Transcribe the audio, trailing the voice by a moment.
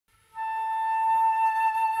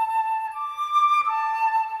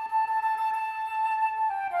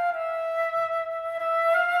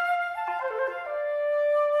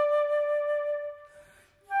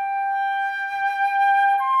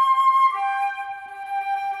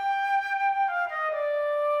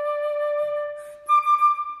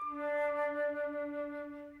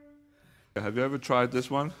have you ever tried this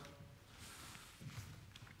one?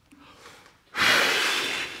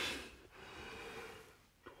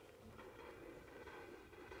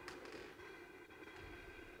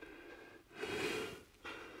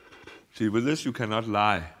 See, with this you cannot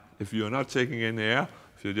lie. If you're not taking in air,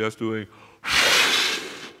 if you're just doing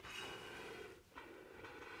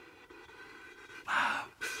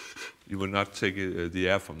you will not take the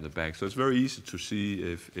air from the back. So it's very easy to see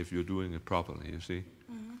if you're doing it properly, you see.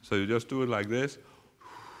 Mm-hmm. So you just do it like this,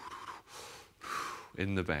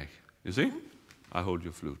 in the back, you see? Mm-hmm. I hold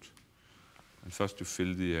your flute. And first you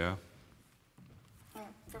fill the air.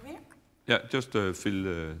 From here? Yeah, just fill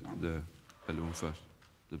the balloon first,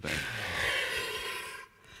 the bag.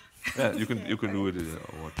 Yeah, you can do it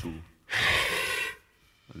over two.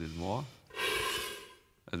 A little more.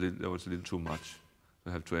 That was a little too much.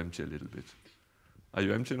 You have to empty a little bit. Are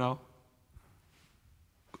you empty now?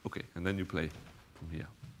 Okay, and then you play from here.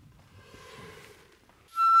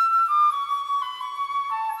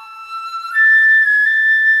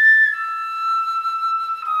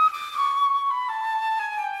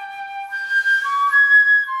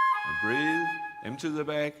 And breathe, empty the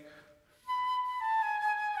bag.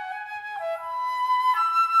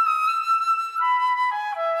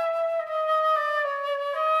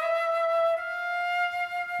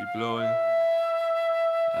 Keep blowing.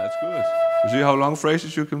 That's good. You see how long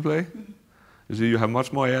phrases you can play? Mm-hmm. You see you have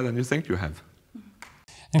much more air than you think you have.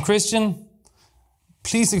 And Kristian,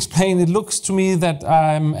 please explain. It looks to me that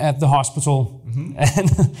I'm at the hospital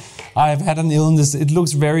and I've had an illness. It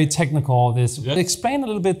looks very technical, this. Yes. Explain a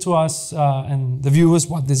little bit to us and the viewers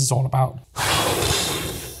what this is all about.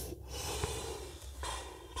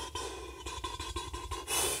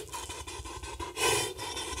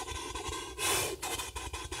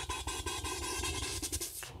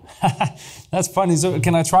 That's funny. So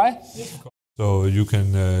can I try? Yes. So you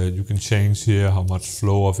can change here how much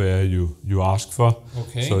flow of air you ask for.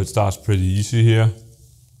 Okay. So it starts pretty easy here.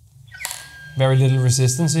 Very little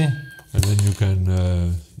resistance. And then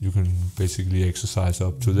you can basically exercise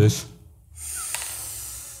up to this.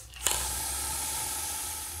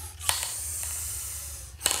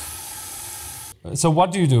 So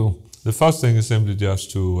what do you do? The first thing is simply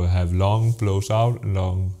just to have long blows out and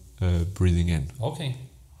long breathing in. Okay.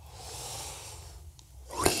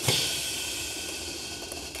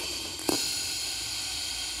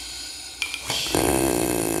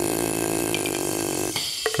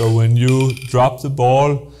 So when you drop the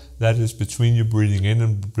ball, that is between you breathing in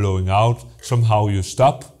and blowing out. Somehow you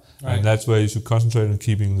stop, right. And that's where you should concentrate on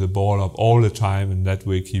keeping the ball up all the time, and that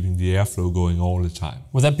way keeping the airflow going all the time.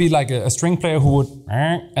 Would that be like a string player who would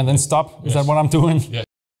and then stop? Is that what I'm doing? Yeah.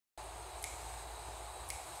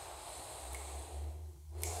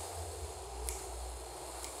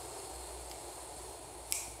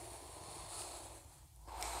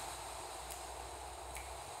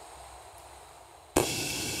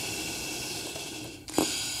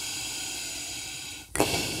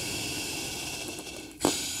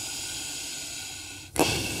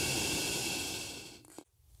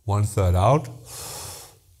 One third out,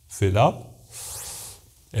 fill up,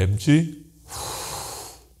 empty,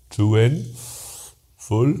 two in,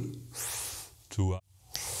 full, two out.